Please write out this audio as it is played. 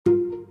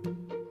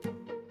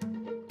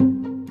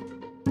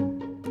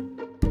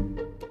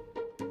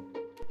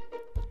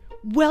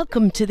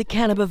Welcome to the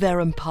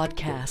Cannabiverum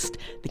podcast,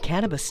 the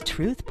Cannabis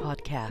Truth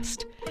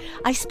podcast.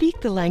 I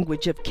speak the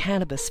language of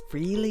cannabis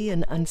freely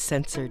and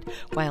uncensored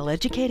while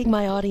educating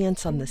my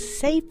audience on the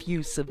safe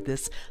use of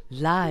this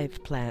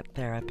live plant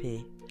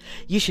therapy.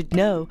 You should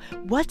know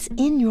what's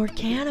in your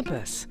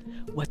cannabis,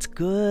 what's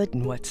good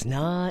and what's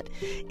not.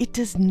 It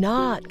does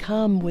not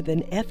come with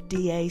an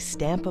FDA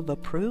stamp of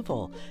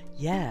approval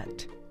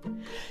yet.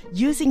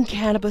 Using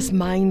cannabis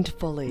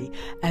mindfully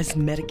as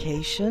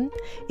medication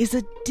is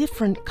a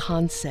different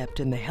concept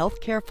in the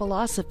healthcare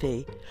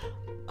philosophy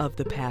of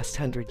the past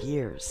 100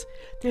 years.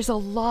 There's a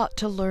lot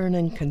to learn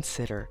and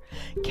consider.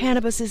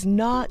 Cannabis is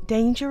not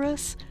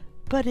dangerous,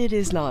 but it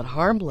is not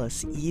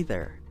harmless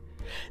either.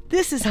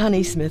 This is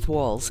Honey Smith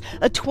Walls,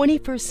 a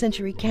 21st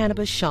century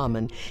cannabis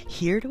shaman,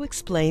 here to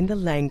explain the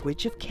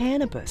language of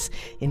cannabis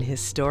in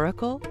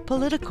historical,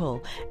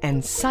 political,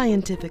 and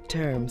scientific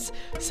terms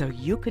so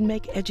you can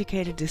make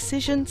educated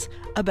decisions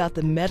about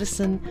the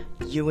medicine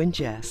you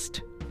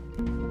ingest.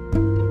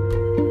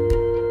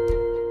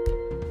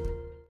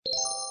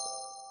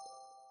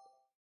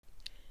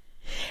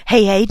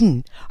 Hey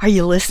Aiden, are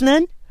you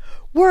listening?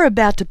 We're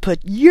about to put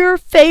your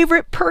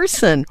favorite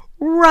person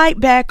right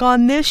back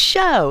on this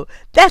show.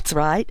 That's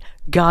right,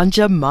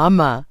 Ganja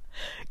Mama.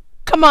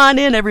 Come on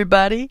in,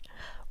 everybody.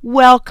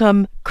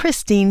 Welcome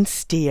Christine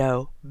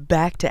Steo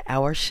back to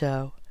our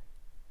show.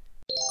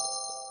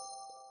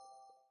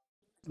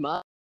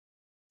 Now,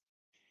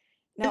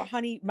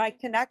 honey, my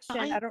connection,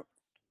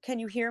 can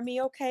you hear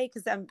me okay?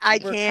 Because we're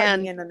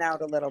cutting in and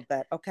out a little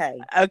bit. Okay.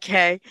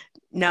 Okay.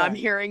 Now I'm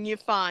hearing you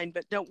fine,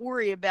 but don't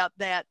worry about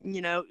that.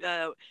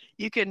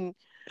 You can,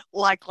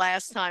 like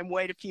last time,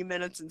 wait a few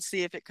minutes and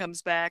see if it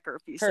comes back, or a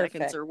few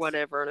seconds or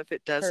whatever. And if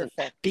it doesn't,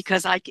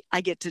 because I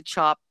get to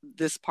chop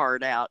this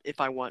part out if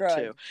I want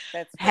to.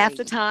 That's half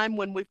the time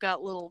when we've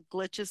got little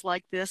glitches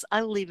like this,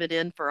 I leave it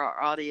in for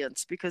our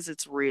audience because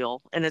it's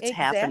real and it's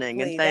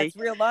happening, and that's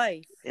real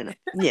life.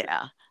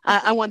 Yeah.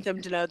 I want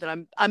them to know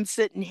that I'm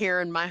sitting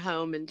here in my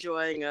home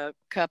enjoying a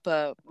cup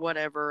of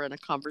whatever and a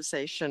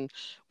conversation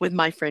with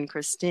my friend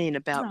Christine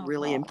about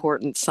really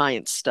important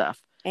science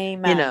stuff.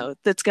 Amen.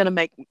 That's going to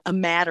make a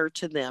matter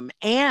to them,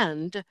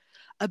 and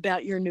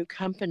about your new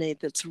company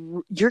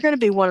you're going to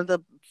be one of the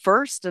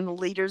first and the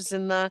leaders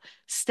in the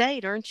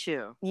state, aren't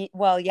you?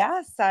 Well,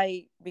 yes,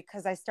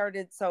 because I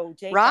started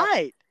Jacob,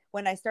 right.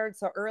 When I started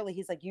so early,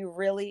 he's like, you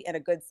really in a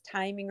good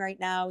timing right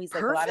now. He's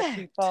like, Perfect. A lot of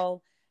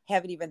people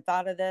haven't even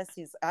thought of this.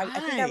 I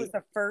think I was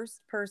the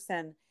first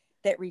person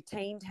that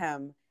retained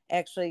him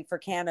actually for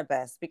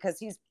cannabis, because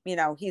he's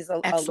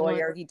a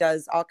lawyer. He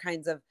does all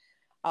kinds of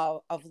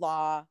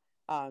law,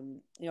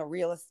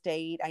 real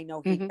estate. I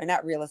know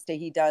not real estate.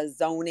 He does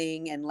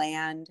zoning and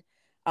land,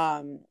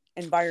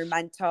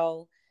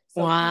 environmental.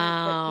 So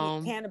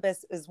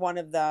cannabis is one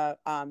of the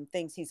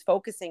things he's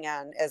focusing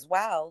on as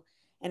well.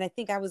 And I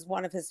think I was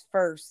one of his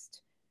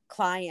first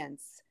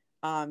clients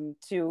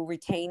to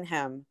retain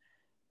him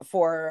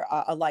for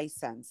a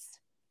license.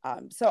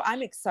 So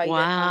I'm excited.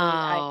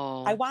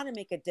 Wow. I want to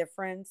make a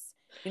difference.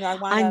 I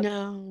want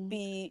to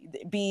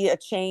be a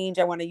change.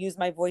 I want to use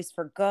my voice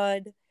for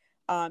good.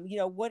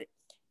 What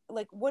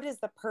is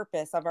the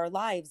purpose of our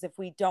lives if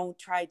we don't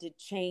try to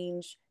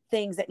change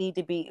things that need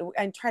to be,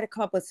 and try to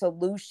come up with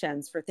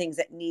solutions for things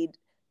that need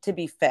to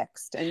be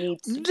fixed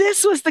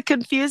This was the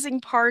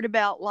confusing part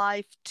about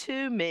life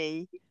to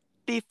me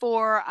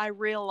before I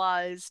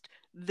realized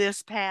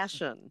this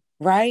passion.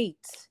 Right.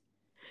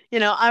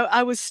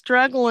 I was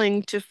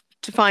struggling to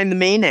find the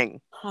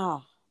meaning.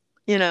 Oh.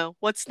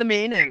 What's the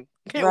meaning?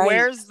 Right.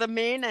 Where's the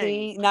meaning?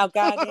 See, now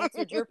God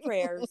answered your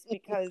prayers,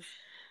 because,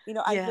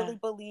 I really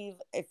believe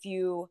if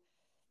you,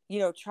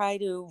 try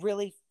to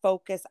really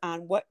focus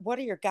on what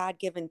are your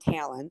God-given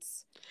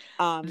talents.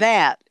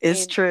 That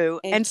is true.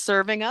 And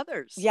serving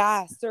others.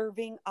 Yeah.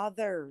 Serving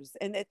others.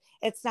 And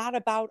it's not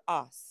about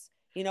us.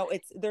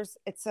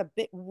 It's a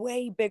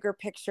way bigger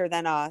picture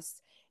than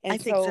us. And I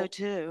think so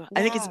too. Yeah.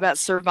 I think it's about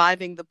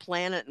surviving the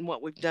planet and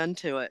what we've done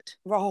to it.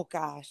 Oh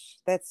gosh,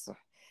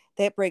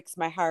 that breaks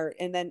my heart.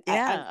 And then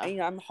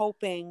I'm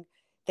hoping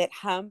that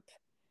hemp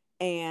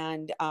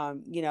and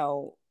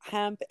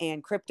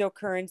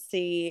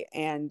cryptocurrency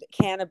and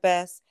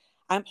cannabis,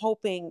 I'm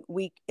hoping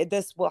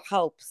this will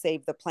help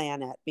save the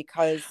planet,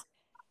 because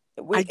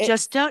I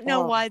just don't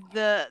know why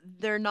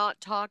they're not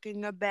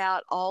talking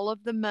about all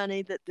of the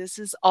money that this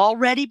is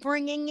already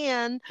bringing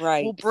in.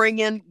 Right. Will bring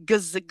in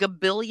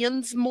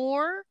gazillions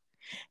more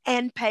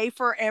and pay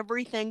for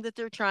everything that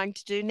they're trying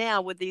to do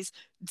now with these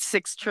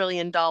 $6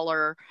 trillion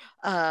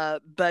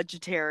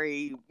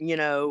budgetary,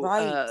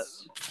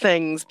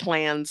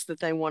 plans that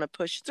they want to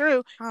push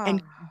through.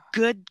 And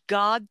good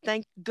God,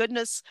 thank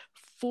goodness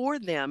for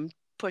them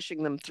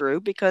pushing them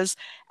through, because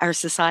our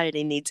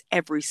society needs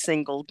every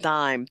single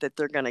dime that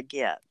they're going to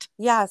get.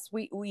 Yes,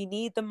 we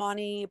need the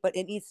money, but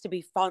it needs to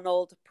be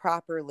funneled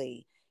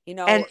properly.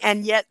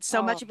 And yet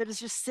so much of it is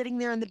just sitting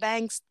there in the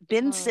banks,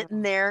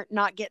 sitting there,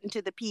 not getting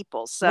to the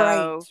people.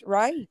 So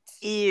right.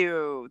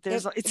 Ew.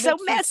 It's so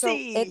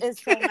messy. It is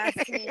so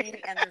messy,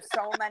 and there's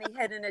so many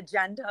hidden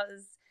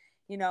agendas.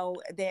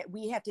 that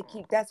we have to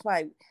keep, that's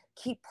why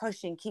keep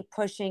pushing, keep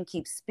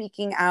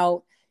speaking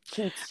out,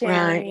 keep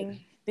sharing, Right.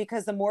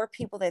 because the more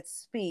people that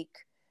speak,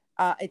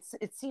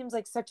 it seems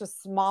like such a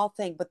small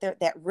thing, but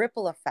that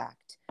ripple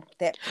effect,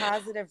 that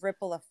positive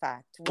ripple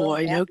effect will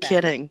Boy, no happen,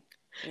 kidding.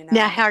 you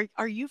Now, know? how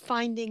are you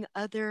finding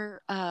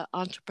other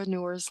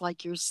entrepreneurs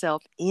like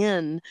yourself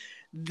in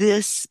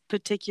this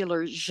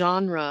particular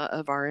genre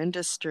of our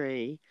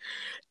industry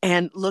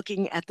and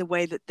looking at the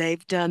way that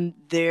they've done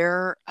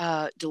their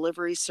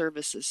delivery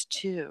services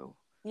too?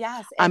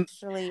 Yes, Um,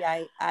 actually,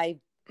 I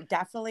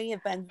definitely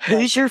have been like,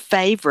 who's your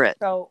favorite?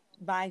 so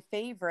my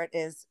favorite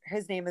is,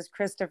 his name is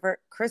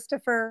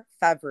Christopher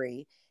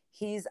Febvre.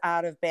 He's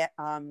out of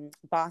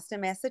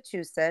Boston,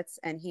 Massachusetts,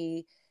 and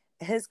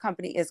his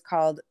company is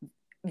called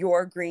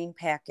Your Green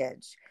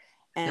Package.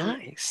 And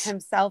Nice.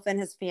 himself and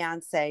his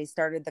fiance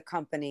started the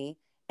company,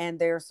 and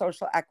they're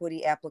social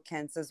equity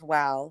applicants as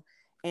well.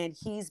 And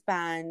he's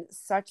been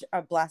such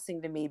a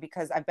blessing to me,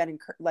 because I've been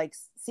like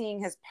seeing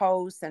his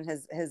posts and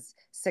his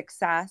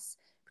success,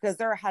 because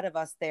they're ahead of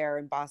us there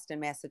in Boston,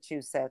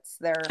 Massachusetts.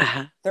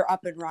 Uh-huh. They're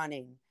up and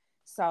running.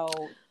 So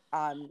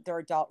their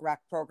adult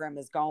rec program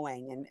is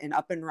going and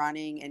up and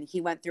running. And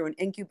he went through an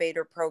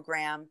incubator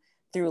program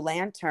through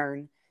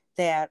Lantern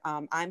that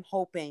I'm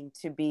hoping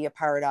to be a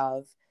part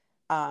of.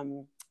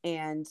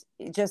 And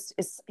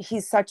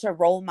he's such a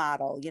role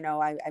model.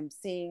 I'm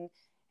seeing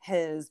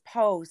his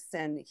posts,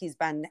 and he's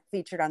been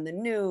featured on the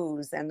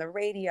news and the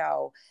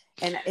radio,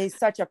 and he's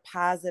such a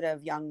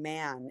positive young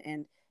man.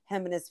 And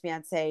him and his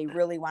fiance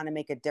really want to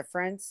make a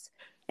difference,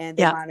 and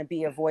they Yeah, want to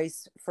be a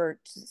voice for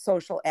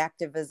social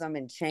activism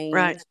and change.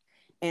 right.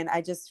 And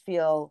I just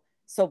feel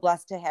so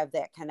blessed to have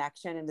that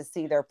connection and to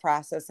see their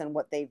process and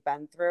what they've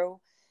been through.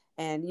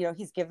 And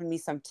he's given me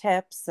some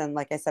tips, and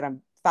like I said,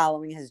 I'm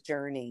following his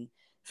journey.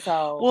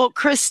 So Well,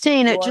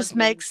 Christine, it Your just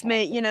Green makes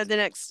me,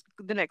 Package.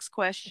 the next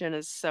question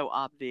is so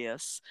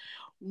obvious.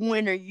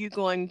 When are you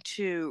going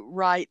to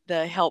write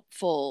the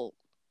helpful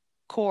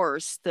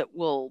course that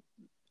will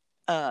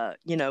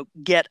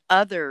get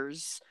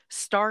others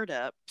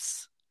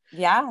startups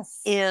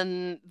Yes.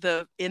 in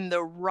the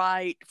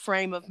right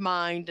frame of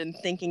mind and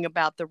thinking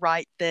about the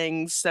right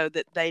things so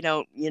that they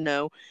don't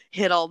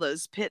hit all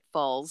those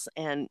pitfalls,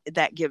 and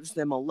that gives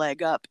them a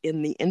leg up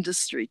in the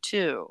industry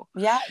too.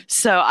 Yeah.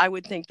 So I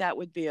would think that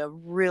would be a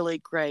really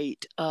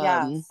great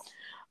Yes.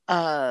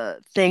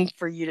 thing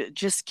for you to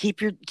just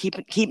keep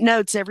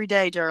notes every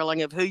day,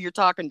 darling, of who you're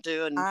talking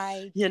to, and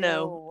I you do.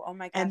 know Oh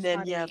my and gosh,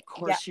 then yeah, honey. of Yeah.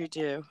 course you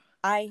do.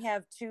 I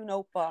have 2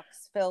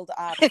 notebooks filled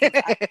up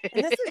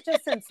and this is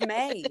just since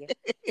May.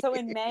 So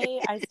in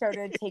May, I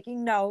started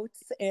taking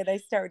notes, and I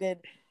started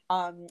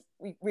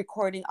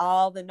recording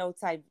all the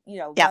notes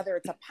Yeah, whether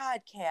it's a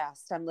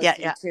podcast I'm yeah,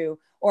 listening yeah, to,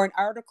 or an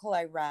article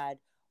I read,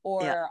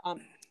 yeah. or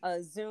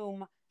a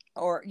Zoom,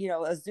 or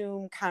a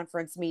Zoom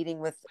conference meeting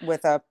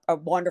with a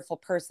wonderful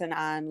person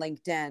on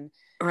LinkedIn.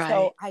 Right.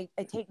 So I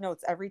take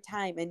notes every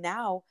time. And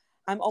now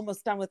I'm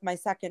almost done with my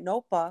second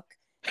notebook,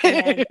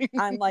 and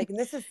I'm like, and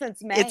this is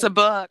since It's a May.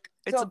 book.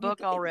 It's So a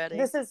book already.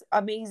 this is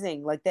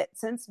amazing. Like that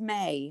since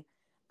May,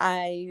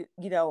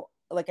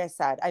 like I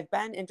said, I've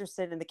been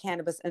interested in the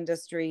cannabis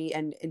industry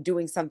and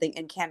doing something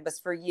in cannabis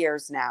for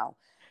years now.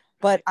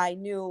 But Right. I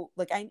knew,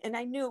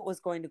 I knew it was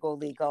going to go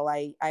legal.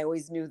 I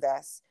always knew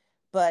this,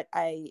 but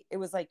it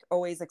was like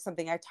always like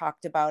something I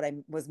talked about. I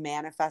was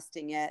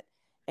manifesting it,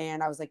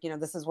 and I was like,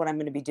 this is what I'm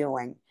going to be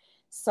doing.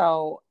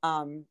 So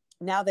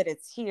now that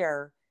it's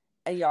here,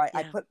 I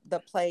Yeah. put the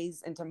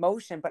plays into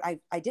motion, but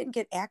I didn't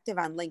get active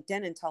on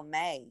LinkedIn until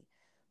May.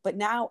 But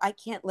now I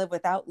can't live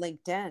without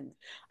LinkedIn,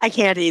 I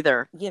can't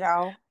either. you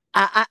know?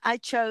 I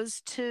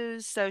chose two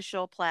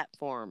social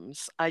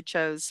platforms. I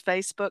chose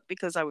Facebook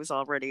because I was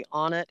already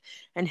on it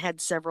and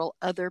had several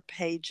other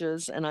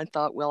pages. And I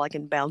thought, well, I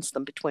can bounce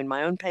them between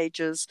my own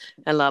pages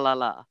and la la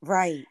la.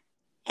 Right,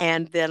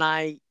 And then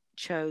I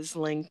chose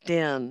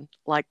LinkedIn,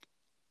 like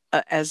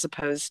as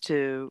opposed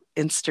to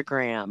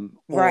Instagram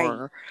right.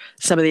 or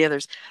some of the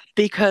others,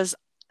 because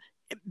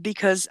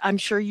I'm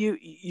sure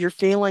you're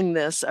feeling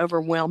this,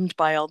 overwhelmed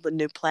by all the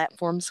new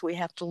platforms we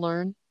have to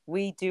learn.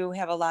 We do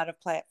have a lot of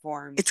It's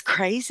platforms.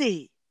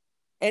 crazy.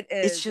 It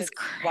It's is. just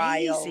It's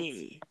wild.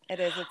 crazy. It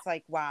is. It's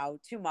like, wow,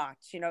 too much.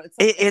 It's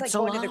It's like a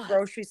going to the lot.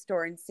 grocery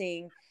store and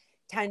seeing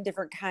 10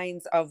 different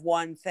kinds of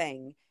one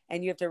thing.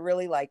 And you have to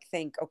really like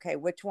think, okay,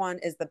 which one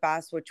is the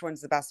best? Which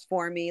one's the best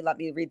for me? Let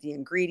me read the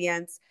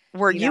ingredients,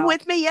 Were you you know.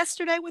 with me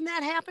yesterday when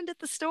that happened at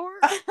the store?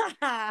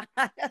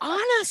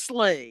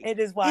 Honestly, It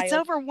is it's wild. It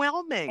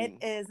overwhelming.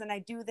 is. And I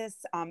do this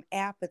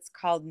app. It's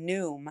called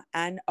Noom,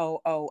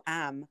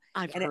 Noom.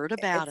 I've And heard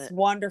about it's it.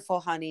 wonderful,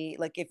 honey.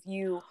 Like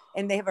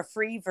and they have a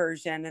free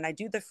version, and I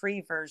do the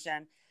free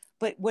version.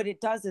 But what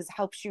it does is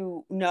helps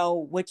you know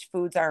which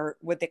foods are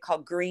what they call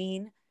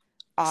green,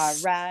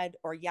 red,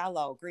 or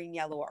yellow, green,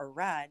 yellow, or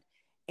red.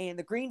 And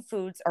the green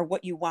foods are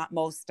what you want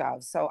most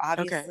of. So Okay.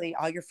 obviously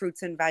all your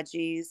fruits and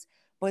veggies,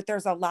 but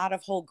there's a lot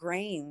of whole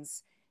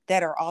grains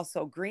that are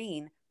also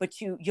green,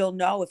 but you'll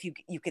know if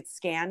you could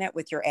scan it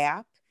with your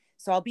app.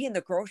 So I'll be in the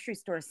grocery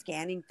store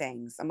scanning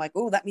things. I'm like,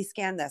 oh, let me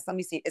scan this. Let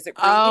me see. Is it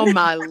green? Oh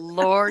my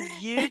Lord,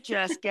 you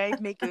just gave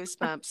me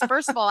goosebumps.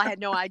 First of all, I had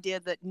no idea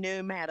that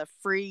Noom had a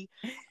free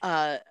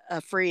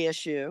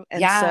issue.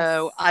 And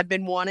so I've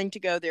been wanting to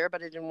go there,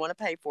 but I didn't want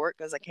to pay for it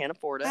because I can't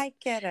afford it. I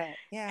get it.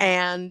 Yeah.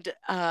 And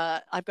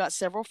I've got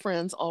several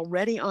friends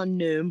already on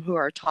Noom who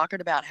are talking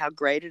about how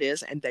great it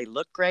is, and they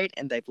look great,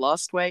 and they've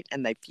lost weight,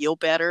 and they feel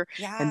better,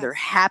 and they're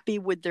happy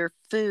with their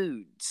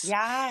foods.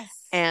 Yes.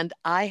 And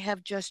I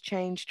have just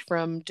changed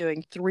from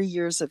doing 3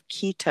 years of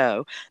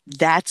keto.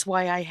 That's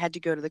why I had to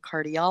go to the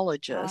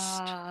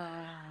cardiologist.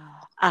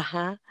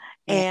 Yeah.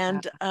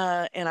 And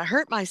I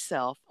hurt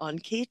myself on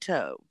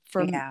keto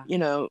from,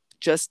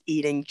 just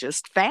eating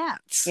just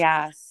fats.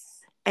 Yes.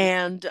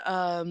 And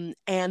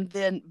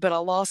then, but I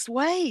lost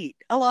weight.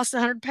 I lost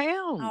 100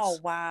 pounds. Oh,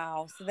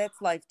 wow. So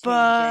that's life changing.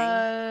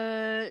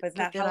 But it's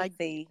not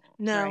healthy.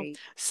 No. Right.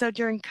 So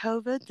during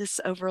COVID, this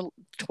over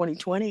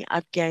 2020,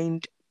 I've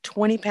gained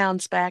 20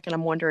 pounds back, and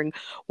I'm wondering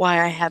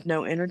why I have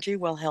no energy.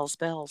 Well, hell's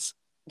bells.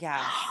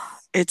 Yeah.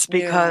 It's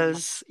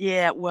because,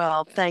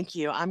 well, thank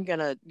you. I'm going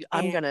to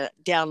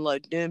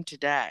download Noom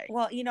today.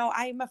 Well,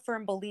 I'm a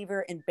firm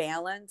believer in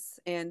balance,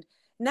 and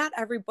not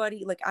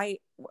everybody, like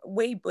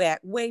way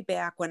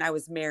back when I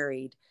was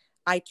married,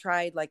 I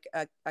tried like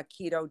a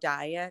keto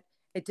diet.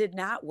 It did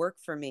not work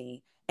for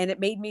me, and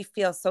it made me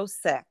feel so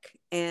sick.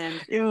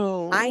 And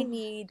I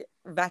need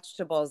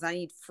vegetables. I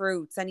need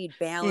fruits. I need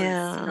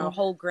balance,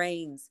 whole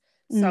grains.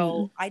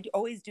 So I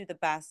always do the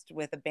best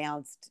with a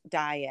balanced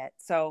diet.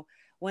 So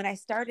when I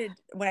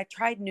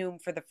tried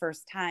Noom for the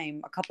first time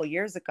a couple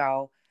years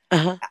ago,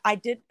 I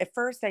did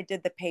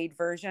the paid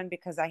version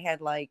because I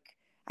had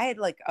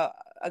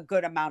a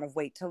good amount of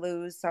weight to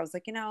lose. So I was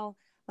like,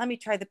 let me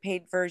try the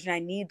paid version. I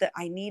need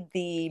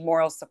the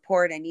moral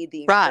support. I need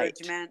the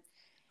encouragement.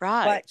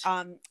 Right.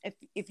 But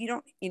if you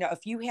don't,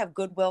 if you have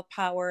good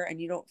willpower and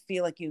you don't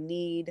feel like you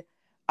need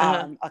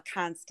a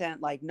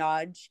constant like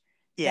nudge,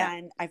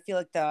 then I feel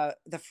like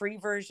the free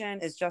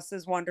version is just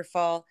as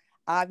wonderful.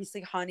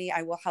 Obviously, honey,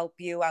 I will help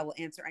you. I will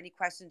answer any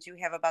questions you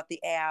have about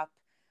the app.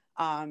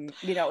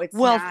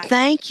 It's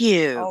thank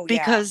you.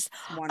 Because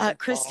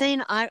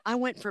Christine, I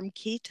went from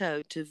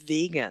keto to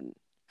vegan.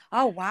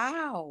 Oh,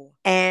 wow.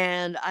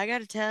 And I got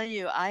to tell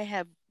you, I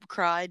have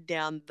cried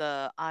down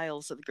the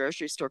aisles of the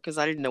grocery store because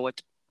I didn't know what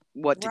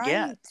to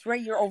get.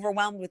 Right. You're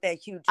overwhelmed with that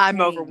huge I'm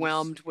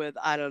overwhelmed with,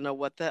 I don't know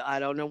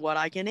what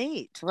I can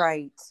eat.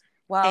 Right.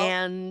 Well,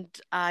 and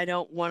I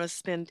don't want to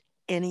spend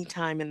any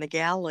time in the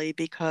galley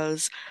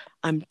because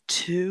I'm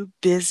too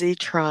busy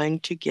trying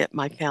to get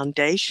my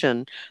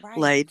foundation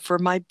laid for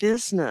my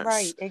business.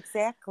 Right,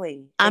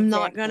 exactly. I'm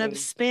not going to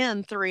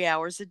spend 3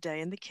 hours a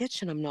day in the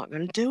kitchen. I'm not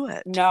going to do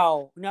it.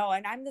 No,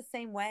 and I'm the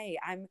same way.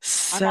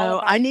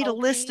 So I need a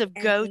list of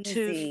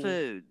go-to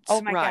foods.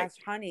 Oh my gosh,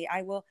 honey,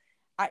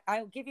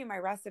 I'll give you my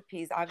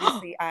recipes.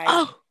 Obviously,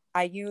 I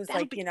use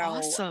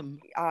awesome.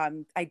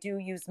 I do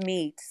use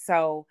meat.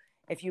 So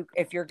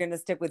if you're going to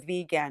stick with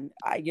vegan,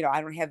 I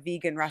don't have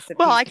vegan recipes.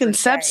 Well, I can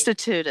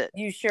substitute it.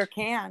 You sure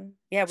can.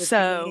 Yeah, with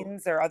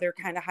beans or other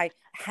kind of high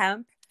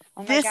hemp.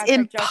 Oh this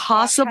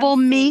impossible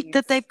meat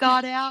that they've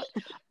got out,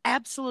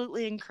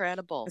 absolutely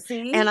incredible.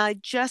 See? And I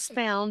just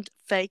found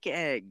fake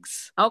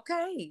eggs.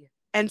 Okay.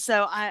 And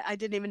so I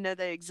didn't even know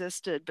they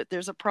existed, but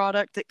there's a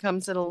product that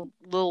comes in a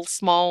little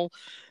small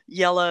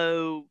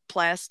yellow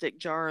plastic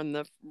jar in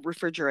the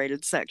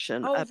refrigerated section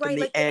in the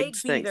like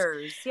eggs the egg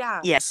beaters. Yeah.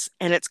 Yes,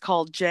 and it's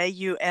called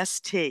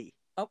JUST.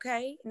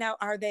 Okay. Now,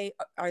 are they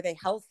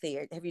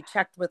healthy? Have you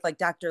checked with like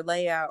Dr.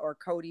 Leah or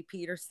Cody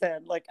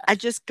Peterson? I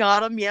just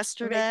got them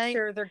yesterday. Make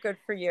sure they're good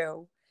for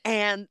you.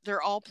 And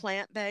they're all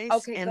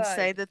plant-based and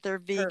say that they're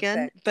vegan.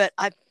 Perfect. But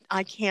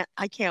I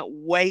can't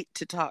wait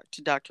to talk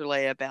to Dr.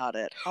 Leah about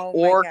it.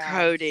 Or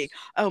Cody.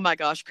 Oh my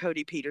gosh,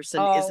 Cody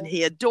Peterson. Isn't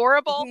he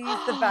adorable?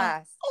 He's the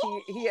best.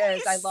 He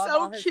is. I love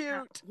all his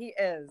cute. He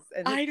is.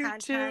 And his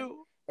content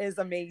too. Is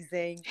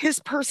amazing. His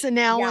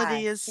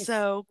personality is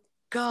so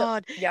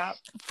God. Yeah.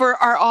 For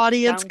our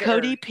audience,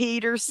 Cody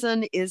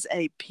Peterson is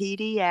a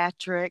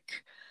pediatric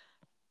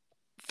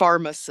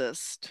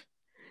pharmacist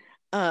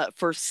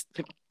for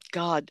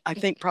God, I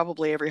think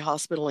probably every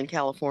hospital in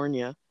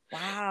California.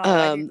 Wow.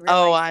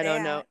 I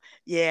don't know.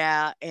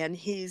 Yeah. And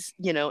he's,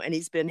 and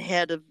he's been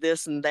head of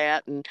this and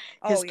that. And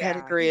his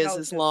pedigree is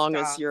as long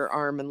as your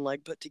arm and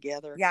leg put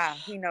together. Yeah.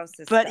 He knows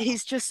this But stuff.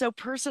 he's just so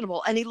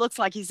personable. And he looks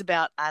like he's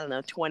about,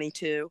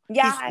 22.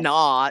 Yeah. He's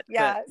not,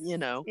 but,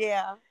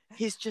 Yeah.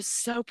 He's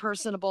just so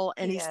personable,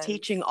 and he's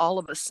teaching all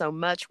of us so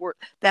much.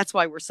 That's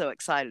why we're so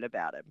excited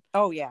about him.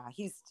 Oh yeah,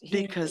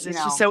 because it's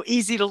just so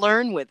easy to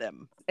learn with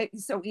him.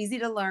 It's so easy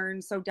to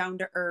learn, so down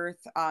to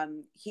earth.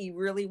 He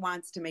really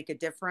wants to make a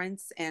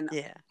difference and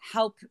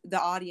help the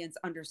audience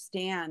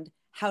understand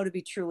how to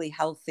be truly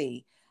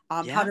healthy,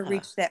 how to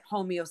reach that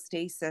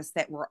homeostasis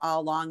that we're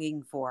all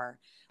longing for.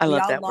 I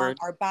love that word.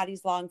 Our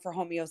bodies long for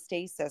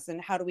homeostasis,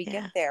 and how do we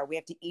get there? We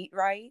have to eat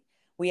right.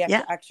 We have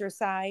to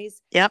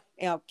exercise. Yep.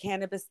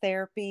 Cannabis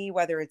therapy,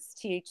 whether it's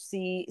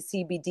THC,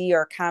 CBD,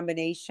 or a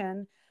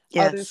combination.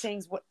 Yes. Other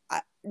things.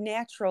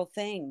 natural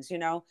things,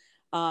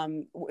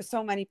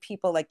 so many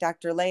people like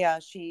Dr. Leah,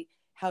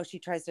 how she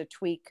tries to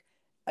tweak,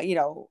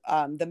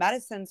 the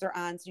medicines are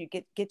on. So you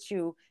get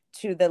you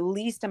to the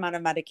least amount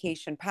of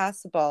medication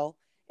possible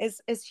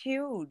is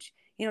huge,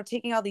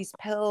 taking all these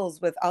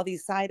pills with all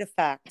these side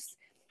effects.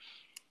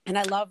 And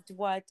I loved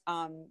what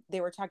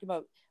they were talking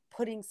about,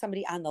 putting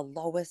somebody on the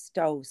lowest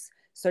dose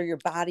so your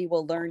body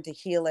will learn to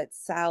heal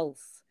itself.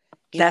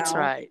 That's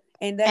right.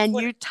 And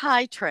you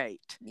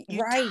titrate.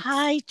 You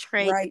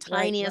titrate the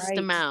tiniest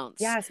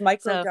amounts. Yes,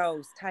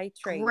 microdose,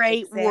 titrate.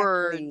 Great exactly.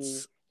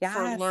 words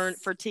yes.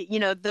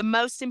 The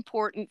most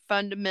important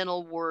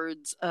fundamental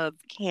words of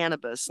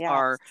cannabis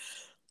are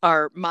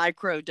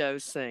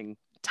microdosing,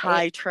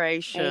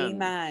 titration,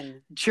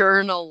 amen,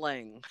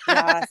 journaling,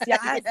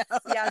 yes,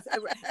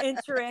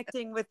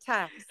 interacting with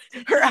text,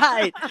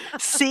 right,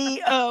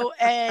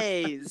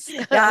 COAs,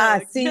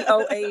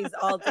 COAs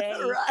all day,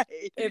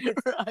 right,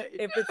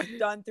 if it's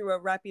done through a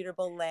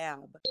reputable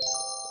lab.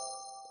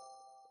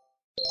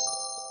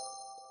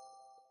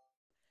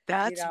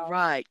 That's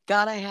right.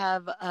 Gotta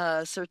have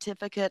a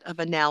certificate of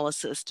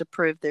analysis to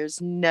prove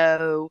there's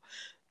no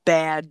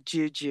bad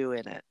juju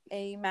in it.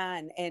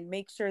 Amen. And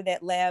make sure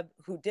that lab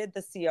who did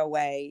the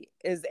COA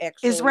is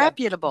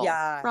reputable.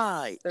 Yes.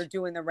 Right. They're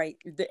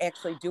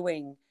actually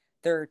doing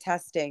their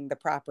testing the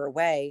proper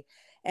way.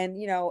 And,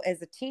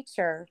 as a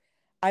teacher,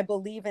 I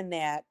believe in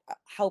that,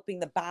 helping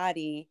the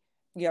body,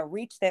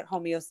 reach that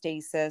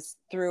homeostasis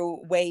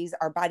through ways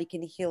our body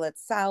can heal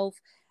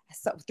itself,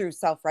 through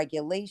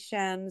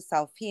self-regulation,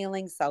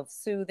 self-healing,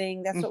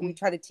 self-soothing. That's what we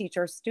try to teach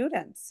our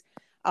students.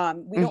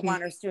 We don't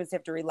want our students to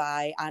have to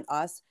rely on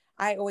us.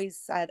 I always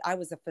said I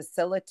was a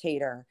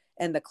facilitator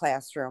in the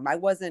classroom. I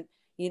wasn't,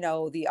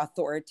 the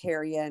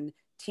authoritarian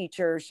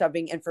teacher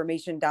shoving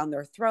information down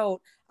their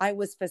throat. I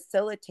was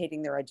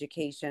facilitating their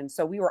education.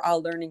 So we were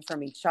all learning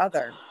from each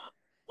other.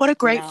 What a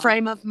great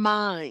frame of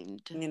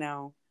mind.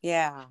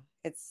 Yeah.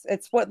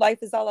 It's what life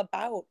is all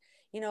about.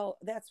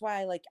 That's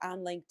why, like, on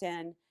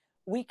LinkedIn,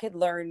 we could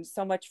learn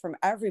so much from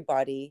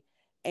everybody.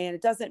 And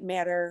it doesn't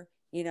matter,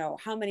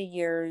 how many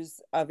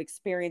years of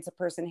experience a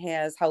person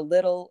has, how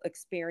little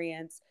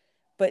experience,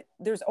 but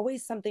there's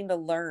always something to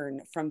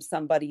learn from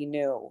somebody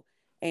new.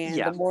 And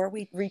the more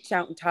we reach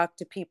out and talk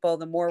to people,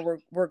 the more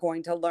we're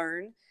going to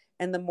learn,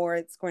 and the more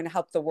it's going to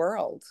help the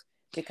world,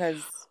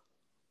 because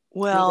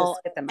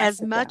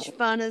as much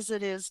fun as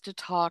it is to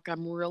talk,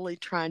 I'm really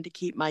trying to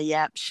keep my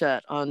yap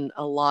shut on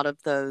a lot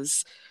of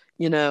those,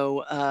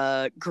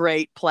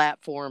 great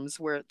platforms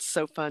where it's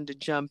so fun to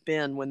jump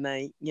in when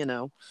they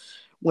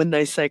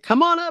say,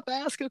 come on up,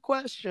 ask a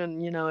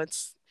question.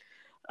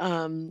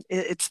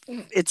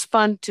 It's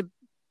fun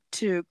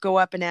to go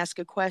up and ask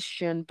a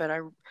question, but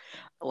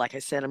like I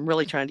said, I'm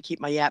really trying to keep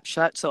my yap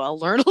shut, so I'll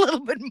learn a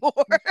little bit more.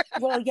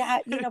 Well,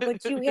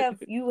 but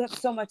you have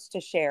so much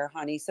to share,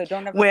 honey. So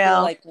don't ever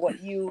feel like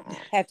what you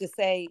have to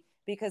say,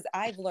 because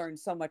I've learned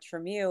so much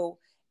from you.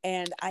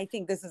 And I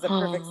think this is a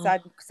perfect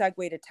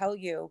segue to tell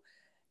you,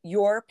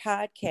 your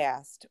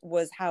podcast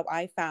was how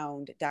I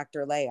found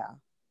Dr. Leah.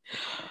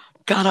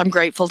 God, I'm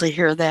grateful to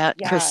hear that,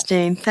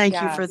 Christine. Thank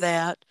you for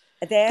that.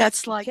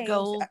 That's like changed,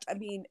 gold. I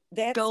mean,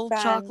 that's gold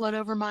chocolate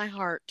over my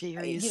heart to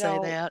hear you say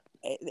that.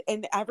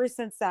 And ever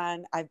since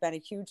then, I've been a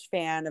huge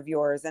fan of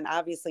yours, and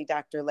obviously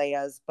Dr.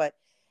 Leah's. But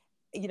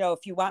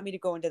if you want me to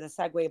go into the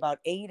segue about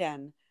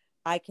Aiden,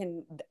 I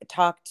can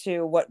talk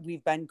to what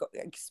we've been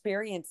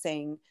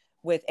experiencing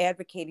with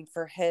advocating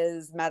for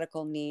his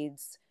medical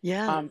needs.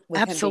 Yeah,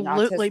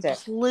 absolutely.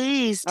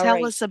 Please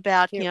tell us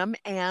about him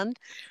and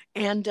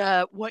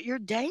what your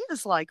day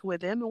is like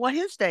with him and what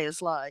his day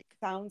is like.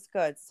 Sounds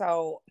good.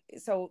 So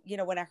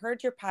when I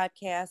heard your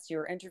podcast, you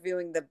were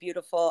interviewing the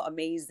beautiful,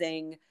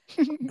 amazing,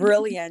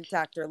 brilliant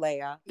Dr.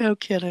 Leah. No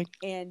kidding.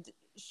 And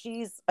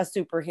she's a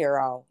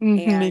superhero.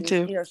 And me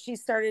too. She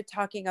started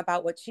talking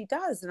about what she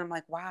does, and I'm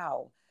like,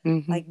 wow.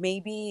 Like,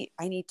 maybe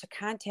I need to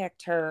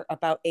contact her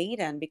about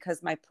Aiden,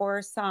 because my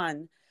poor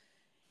son,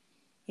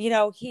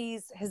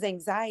 his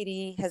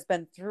anxiety has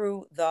been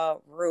through the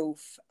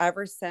roof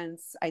ever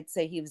since I'd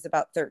say he was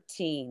about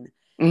 13.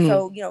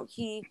 So,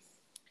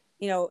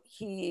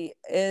 he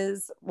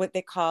is what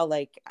they call,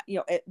 like,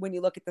 when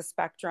you look at the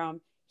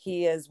spectrum,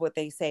 he is what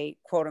they say,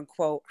 quote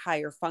unquote,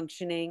 higher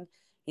functioning.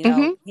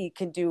 He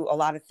can do a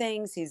lot of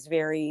things. He's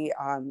very,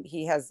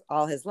 he has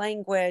all his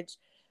language,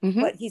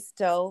 but he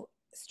still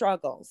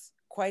struggles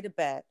quite a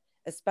bit,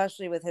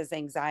 especially with his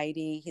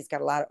anxiety. He's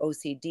got a lot of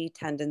OCD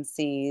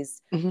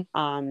tendencies.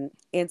 And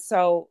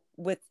so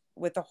with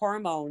the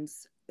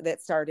hormones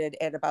that started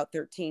at about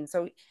 13.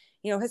 So,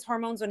 his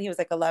hormones when he was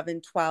like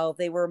 11, 12,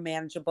 they were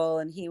manageable,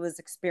 and he was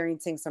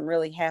experiencing some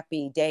really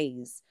happy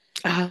days.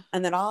 And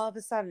then all of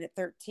a sudden at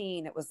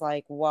 13, it was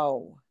like,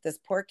 whoa, this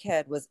poor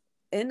kid was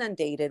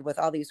inundated with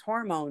all these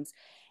hormones.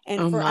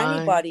 And for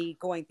anybody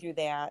going through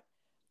that,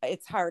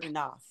 it's hard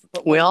enough.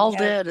 But we all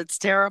did. It's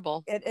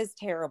terrible. It is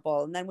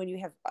terrible. And then when you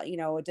have,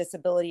 a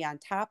disability on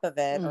top of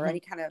it, or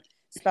any kind of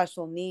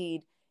special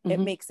need, it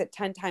makes it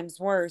 10 times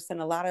worse. And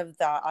a lot of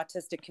the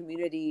autistic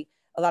community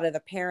a lot of the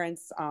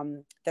parents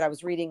that I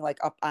was reading like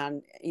up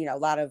on, a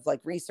lot of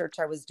like research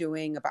I was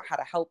doing about how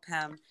to help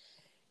him,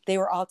 they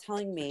were all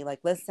telling me like,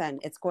 listen,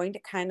 it's going to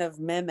kind of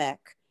mimic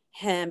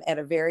him at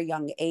a very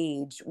young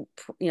age,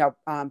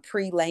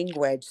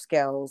 pre-language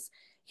skills.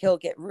 He'll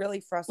get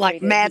really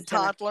frustrated. Like mad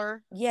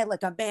toddler? Yeah,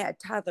 like a mad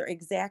toddler.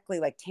 Exactly.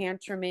 Like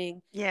tantruming.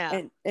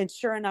 Yeah. And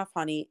sure enough,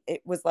 honey,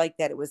 it was like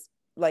that. It was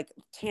like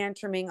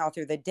tantruming all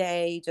through the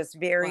day, just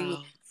very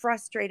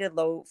frustrated,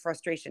 low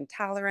frustration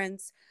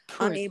tolerance,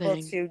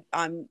 unable to,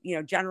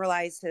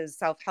 generalize his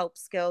self-help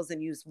skills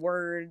and use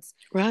words,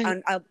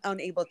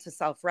 unable to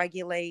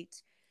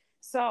self-regulate.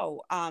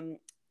 So,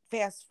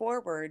 fast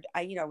forward,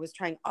 I was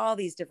trying all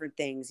these different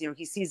things.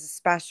 He sees a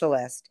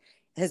specialist,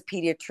 his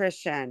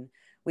pediatrician.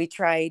 We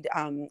tried,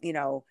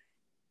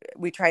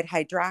 we tried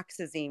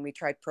hydroxyzine. We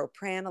tried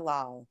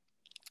propranolol.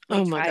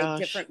 We tried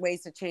different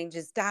ways to change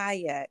his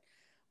diet.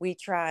 We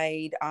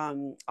tried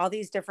all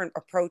these different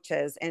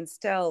approaches, and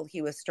still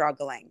he was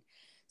struggling.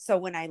 So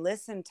when I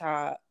listened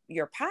to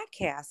your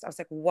podcast, I was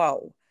like,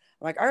 whoa.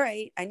 I'm like, all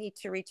right, I need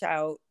to reach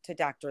out to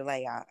Dr.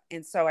 Leah.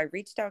 And so I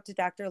reached out to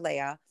Dr.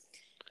 Leah,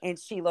 and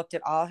she looked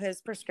at all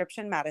his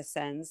prescription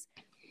medicines.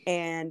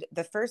 And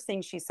the first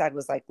thing she said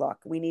was like, look,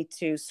 we need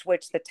to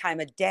switch the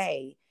time of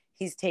day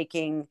he's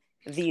taking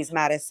these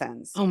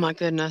medicines. Oh my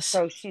goodness.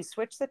 So she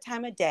switched the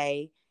time of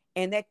day,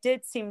 and that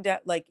did seem to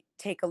like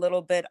take a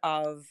little bit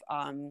of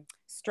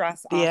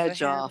stress off of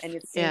him, and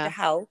it seemed to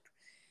help.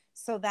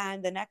 So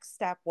then the next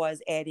step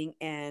was adding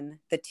in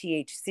the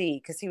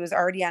THC, because he was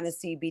already on a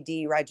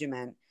CBD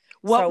regimen.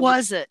 What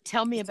was it?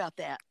 Tell me about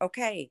that.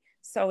 Okay.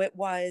 So it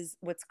was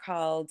what's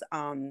called,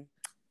 oh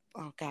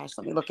gosh,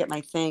 let me look at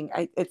my thing.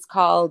 It's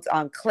called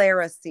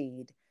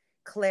Clariseed.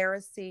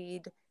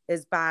 Clariseed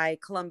is by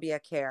Columbia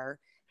Care.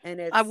 And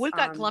it's we've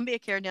got Columbia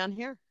Care down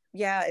here.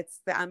 Yeah, it's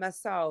the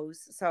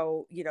MSOs.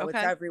 So, it's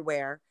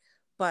everywhere.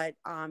 But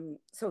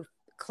so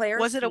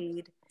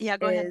Clariseed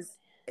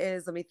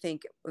is, let me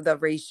think, the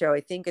ratio.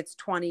 I think it's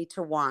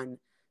 20-1.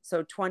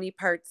 So 20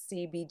 parts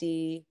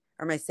CBD.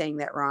 Or am I saying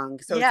that wrong?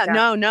 So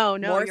no,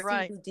 more you're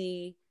right.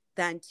 CBD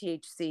than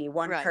THC.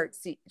 One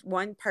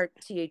part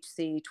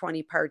THC,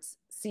 20 parts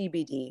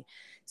CBD.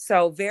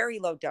 So very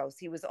low dose.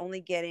 He was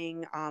only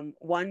getting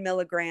 1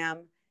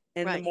 milligram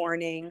in the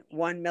morning,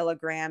 1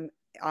 milligram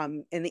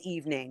in the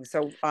evening.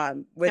 So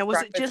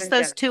was it just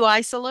those two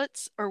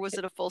isolates, or was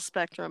it a full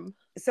spectrum?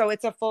 So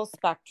it's a full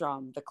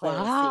spectrum, the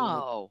Clariseed.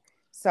 Wow.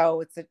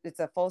 So it's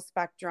a full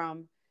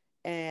spectrum,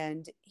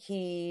 and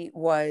he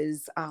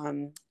was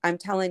I'm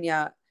telling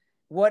you,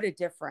 what a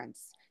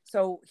difference.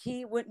 So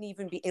he wouldn't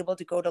even be able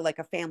to go to like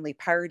a family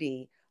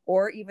party,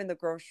 or even the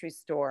grocery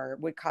store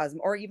would cause him,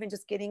 or even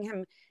just getting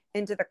him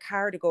into the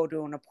car to go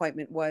to an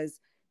appointment was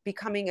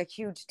becoming a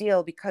huge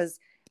deal because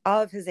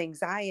of his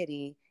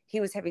anxiety.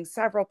 He was having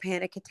several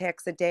panic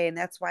attacks a day, and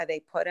that's why they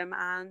put him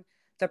on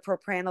the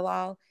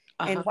propranolol.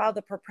 And while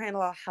the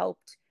propranolol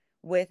helped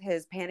with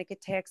his panic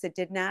attacks, it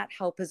did not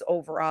help his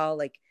overall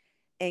like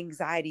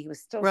anxiety. He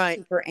was still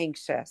super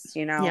anxious,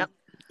 Yep.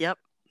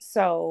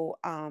 So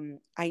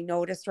I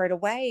noticed right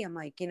away, I'm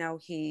like,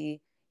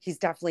 he's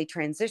definitely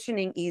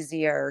transitioning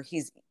easier.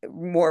 He's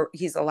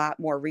a lot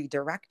more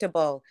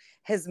redirectable.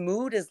 His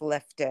mood is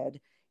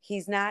lifted.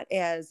 He's not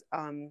as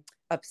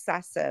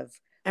obsessive.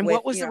 And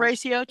what was the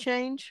ratio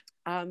change?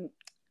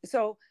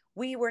 So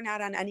we were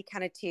not on any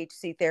kind of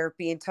THC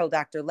therapy until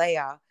Dr.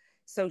 Leah.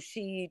 So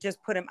she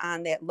just put him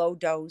on that low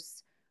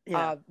dose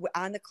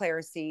on the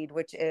Clariseed,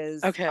 which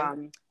is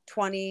 20-1.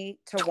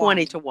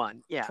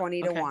 20-1. Yeah.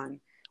 20-1.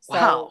 So,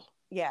 wow.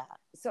 Yeah.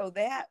 So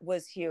that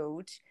was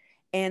huge.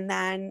 And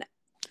then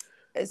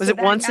was it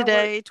once a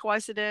day,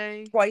 twice a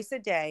day? Twice a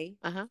day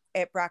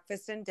at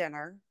breakfast and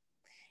dinner.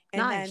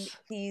 And then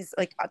he's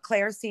like,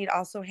 Clariseed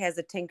also has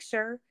a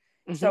tincture.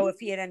 So if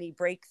he had any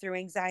breakthrough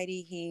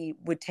anxiety, he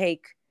would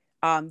take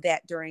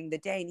that during the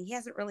day. And he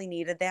hasn't really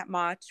needed that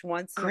much,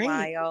 once in a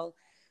while.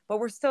 But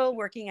we're still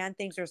working on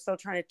things. We're still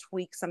trying to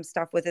tweak some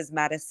stuff with his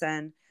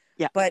medicine.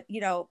 Yeah. But,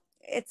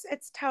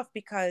 it's tough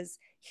because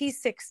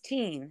he's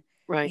 16.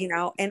 Right.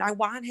 And I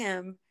want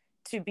him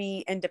to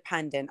be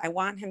independent. I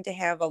want him to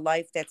have a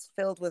life that's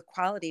filled with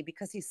quality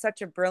because he's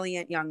such a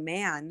brilliant young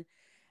man.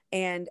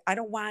 And I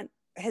don't want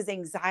his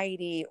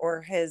anxiety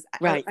or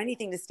or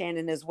anything to stand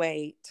in his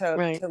way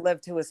to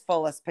live to his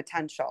fullest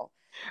potential.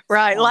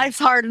 Right. Life's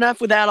hard enough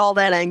without all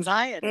that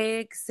anxiety.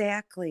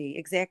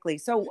 Exactly.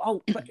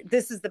 So, but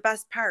this is the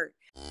best part.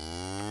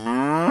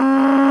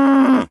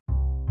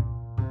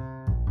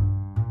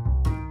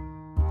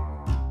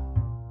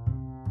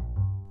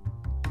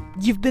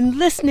 You've been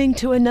listening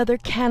to another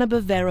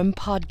Cannabivarum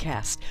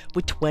podcast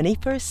with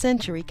 21st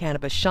century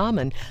cannabis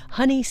shaman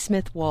Honey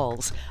Smith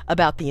Walls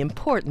about the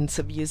importance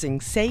of using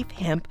safe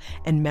hemp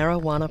and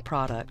marijuana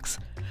products.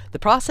 The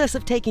process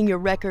of taking your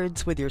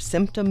records with your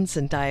symptoms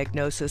and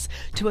diagnosis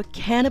to a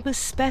cannabis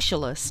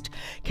specialist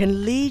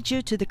can lead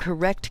you to the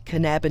correct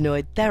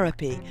cannabinoid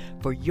therapy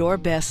for your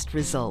best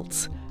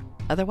results.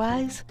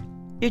 Otherwise,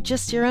 you're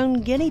just your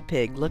own guinea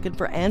pig looking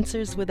for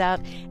answers without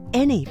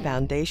any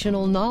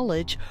foundational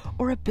knowledge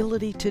or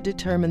ability to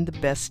determine the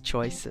best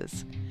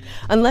choices.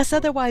 Unless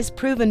otherwise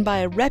proven by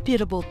a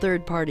reputable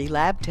third-party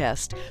lab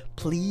test,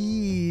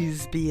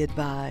 please be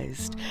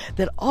advised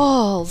that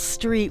all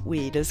street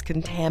weed is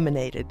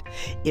contaminated.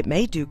 It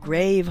may do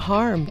grave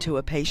harm to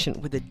a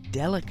patient with a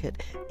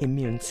delicate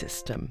immune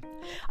system.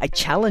 I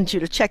challenge you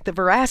to check the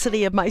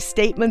veracity of my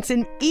statements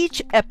in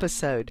each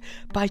episode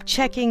by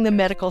checking the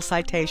medical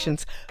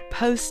citations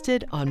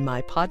posted on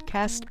my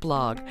podcast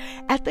blog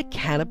at the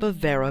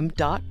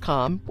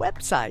CannabaVerum.com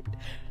website.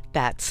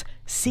 That's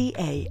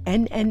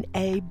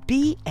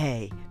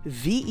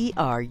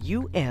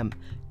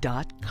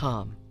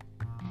CANNABAVERUM.com.